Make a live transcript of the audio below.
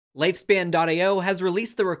Lifespan.io has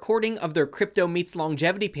released the recording of their Crypto Meets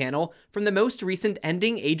Longevity panel from the most recent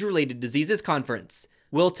Ending Age-Related Diseases conference.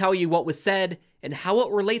 We'll tell you what was said and how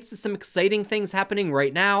it relates to some exciting things happening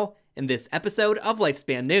right now in this episode of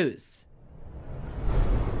Lifespan News.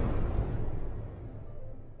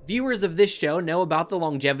 Viewers of this show know about the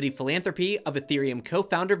longevity philanthropy of Ethereum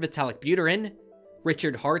co-founder Vitalik Buterin,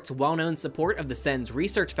 Richard Hart's well-known support of the SENS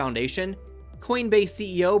Research Foundation, Coinbase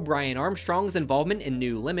CEO Brian Armstrong's involvement in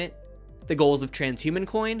New Limit, the goals of Transhuman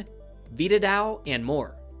Coin, VitaDAO, and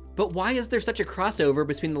more. But why is there such a crossover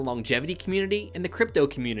between the longevity community and the crypto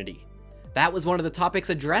community? That was one of the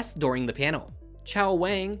topics addressed during the panel. Qiao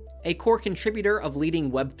Wang, a core contributor of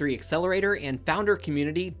leading Web3 accelerator and founder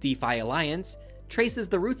community DeFi Alliance, traces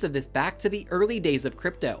the roots of this back to the early days of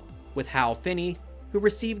crypto, with Hal Finney, who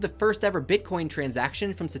received the first ever Bitcoin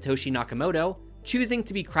transaction from Satoshi Nakamoto, choosing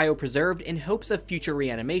to be cryopreserved in hopes of future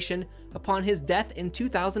reanimation upon his death in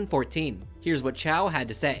 2014. Here's what Qiao had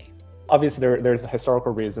to say. Obviously, there's a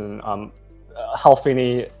historical reason. Hal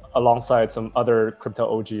Finney, alongside some other crypto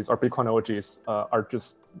OGs or Bitcoin OGs, are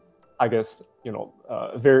just, I guess,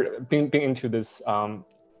 very being into this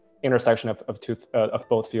intersection of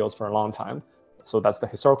both fields for a long time. So that's the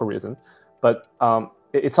historical reason. But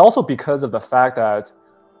it's also because of the fact that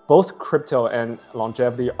both crypto and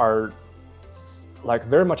longevity are like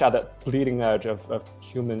very much at the bleeding edge of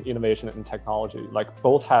human innovation and technology. Like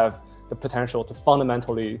both have the potential to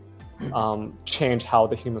fundamentally change how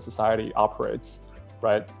the human society operates,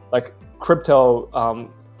 right? Like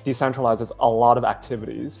crypto decentralizes a lot of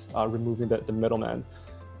activities, removing the middleman,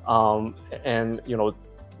 and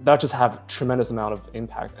that just have tremendous amount of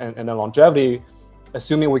impact. And then longevity,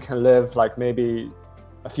 assuming we can live like maybe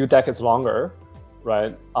a few decades longer,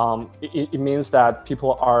 right? It means that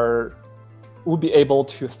people would be able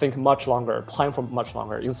to think much longer, plan for much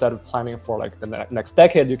longer. Instead of planning for like the next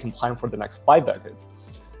decade, you can plan for the next 5 decades.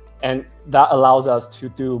 And that allows us to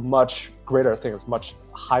do much greater things, much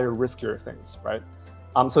higher, riskier things, right?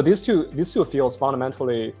 So these two fields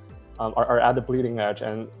fundamentally are at the bleeding edge,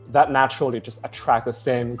 and that naturally just attract the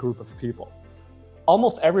same group of people.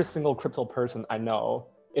 Almost every single crypto person I know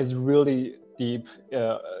is really deep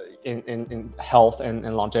in health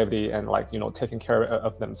and longevity and taking care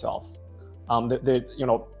of themselves.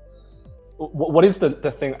 What is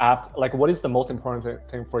the thing after? Like, what is the most important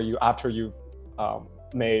thing for you after you've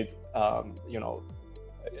made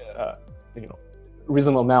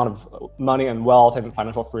reasonable amount of money and wealth and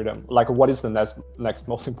financial freedom? Like, what is the next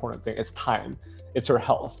most important thing? It's time. It's your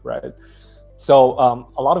health, right? So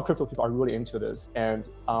a lot of crypto people are really into this, and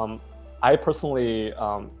I personally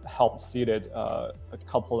helped seeded a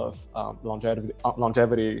couple of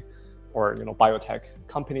longevity or biotech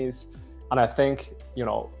companies. And I think,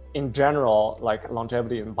 in general, like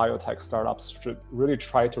longevity and biotech startups should really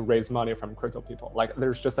try to raise money from crypto people. Like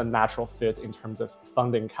there's just a natural fit in terms of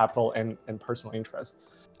funding, capital, and personal interest.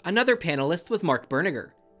 Another panelist was Mark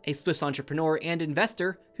Berniger, a Swiss entrepreneur and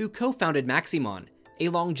investor who co-founded Maximon, a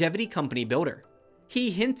longevity company builder.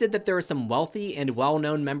 He hinted that there are some wealthy and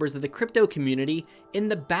well-known members of the crypto community in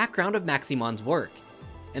the background of Maximon's work,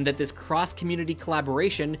 and that this cross-community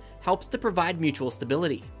collaboration helps to provide mutual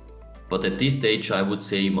stability. But at this stage, I would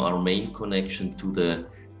say our main connection to the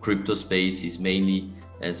crypto space is mainly,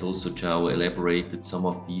 as also Qiao elaborated, some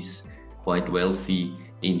of these quite wealthy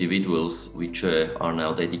individuals which are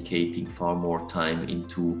now dedicating far more time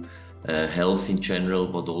into health in general,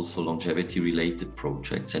 but also longevity related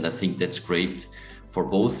projects. And I think that's great for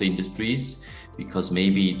both industries, because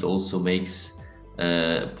maybe it also makes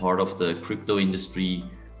part of the crypto industry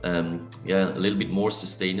a little bit more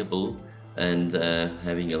sustainable and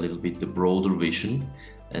having a little bit the broader vision.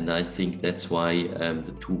 And I think that's why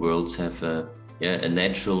the two worlds have a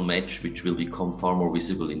natural match, which will become far more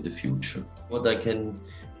visible in the future. What I can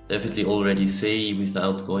definitely already say,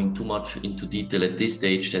 without going too much into detail at this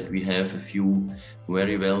stage, that we have a few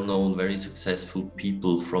very well-known, very successful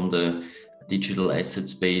people from the digital asset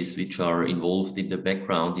space which are involved in the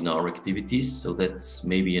background in our activities. So that's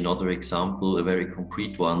maybe another example, a very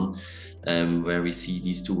concrete one, where we see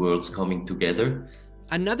these two worlds coming together.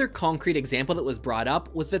 Another concrete example that was brought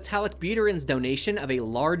up was Vitalik Buterin's donation of a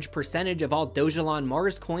large percentage of all Dogelon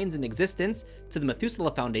Mars coins in existence to the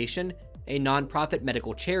Methuselah Foundation, a non-profit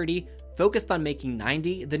medical charity focused on making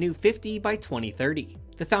 90 the new 50 by 2030.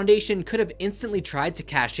 The foundation could have instantly tried to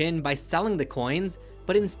cash in by selling the coins,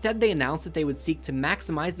 but instead they announced that they would seek to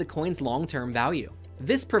maximize the coin's long-term value.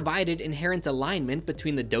 This provided inherent alignment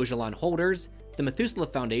between the Dogelon holders, the Methuselah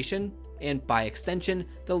Foundation, and by extension,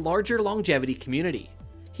 the larger longevity community.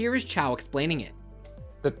 Here is Qiao explaining it.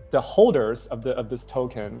 The holders of this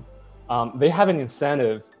token, they have an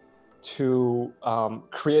incentive to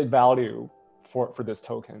create value for this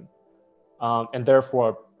token, and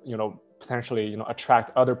therefore, potentially,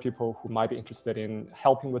 attract other people who might be interested in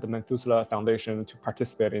helping with the Methuselah Foundation to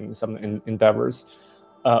participate in some endeavors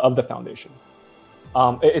of the foundation.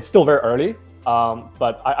 It's still very early,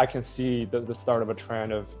 but I can see the start of a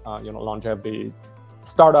trend of longevity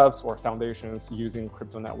startups or foundations using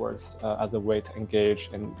crypto networks as a way to engage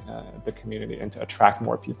in the community and to attract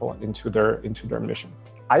more people into their mission.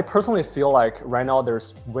 I personally feel like right now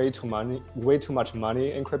there's way too much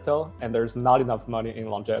money in crypto, and there's not enough money in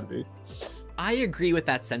longevity. I agree with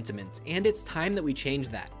that sentiment, and it's time that we change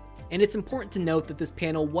that. And it's important to note that this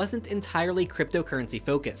panel wasn't entirely cryptocurrency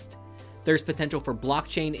focused. There's potential for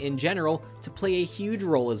blockchain in general to play a huge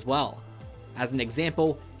role as well. As an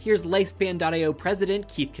example, here's Lifespan.io president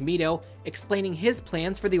Keith Comito explaining his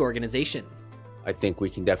plans for the organization. I think we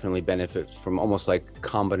can definitely benefit from almost like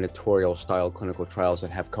combinatorial style clinical trials that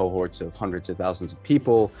have cohorts of hundreds of thousands of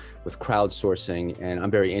people with crowdsourcing. And I'm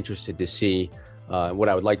very interested to see what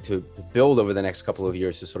I would like to build over the next couple of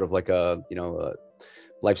years is sort of like a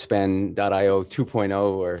Lifespan.io 2.0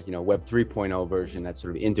 or Web 3.0 version that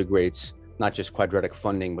sort of integrates not just quadratic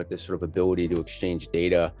funding, but this sort of ability to exchange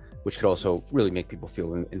data, which could also really make people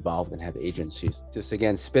feel involved and have agencies. Just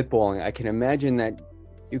again, spitballing, I can imagine that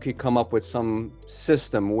you could come up with some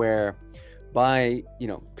system where by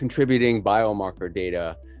contributing biomarker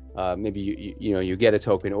data, maybe you get a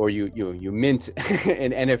token, or you mint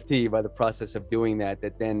an NFT by the process of doing that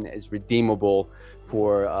then is redeemable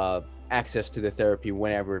for access to the therapy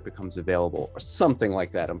whenever it becomes available, or something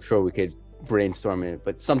like that. I'm sure we could brainstorm it,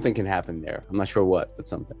 but something can happen there. I'm not sure what, but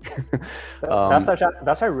something.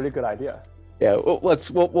 That's a really good idea. Yeah,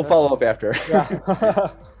 we'll follow up after.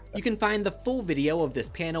 Yeah. You can find the full video of this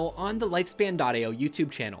panel on the Lifespan.io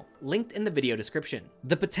YouTube channel, linked in the video description.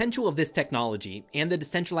 The potential of this technology and the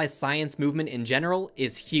decentralized science movement in general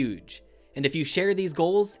is huge. And if you share these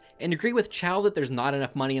goals and agree with Qiao that there's not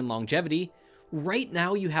enough money in longevity, right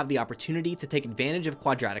now you have the opportunity to take advantage of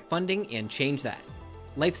quadratic funding and change that.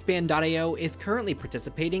 Lifespan.io is currently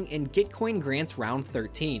participating in Gitcoin Grants Round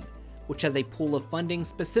 13, which has a pool of funding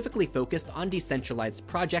specifically focused on decentralized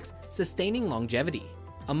projects sustaining longevity.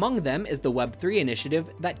 Among them is the Web3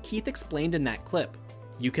 initiative that Keith explained in that clip.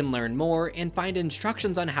 You can learn more and find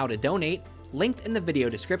instructions on how to donate linked in the video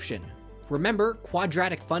description. Remember,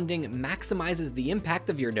 quadratic funding maximizes the impact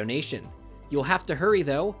of your donation. You'll have to hurry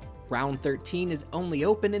though. Round 13 is only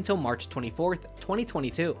open until March 24th,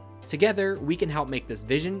 2022. Together, we can help make this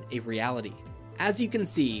vision a reality. As you can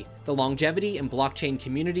see, the longevity and blockchain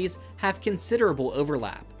communities have considerable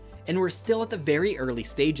overlap, and we're still at the very early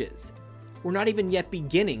stages. We're not even yet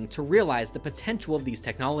beginning to realize the potential of these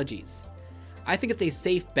technologies. I think it's a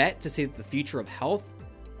safe bet to say that the future of health,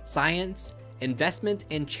 science, investment,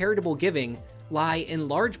 and charitable giving lie in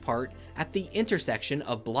large part at the intersection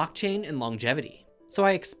of blockchain and longevity. So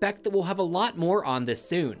I expect that we'll have a lot more on this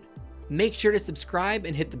soon. Make sure to subscribe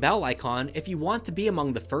and hit the bell icon if you want to be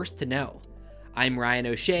among the first to know. I'm Ryan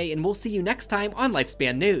O'Shea, and we'll see you next time on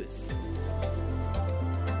Lifespan News.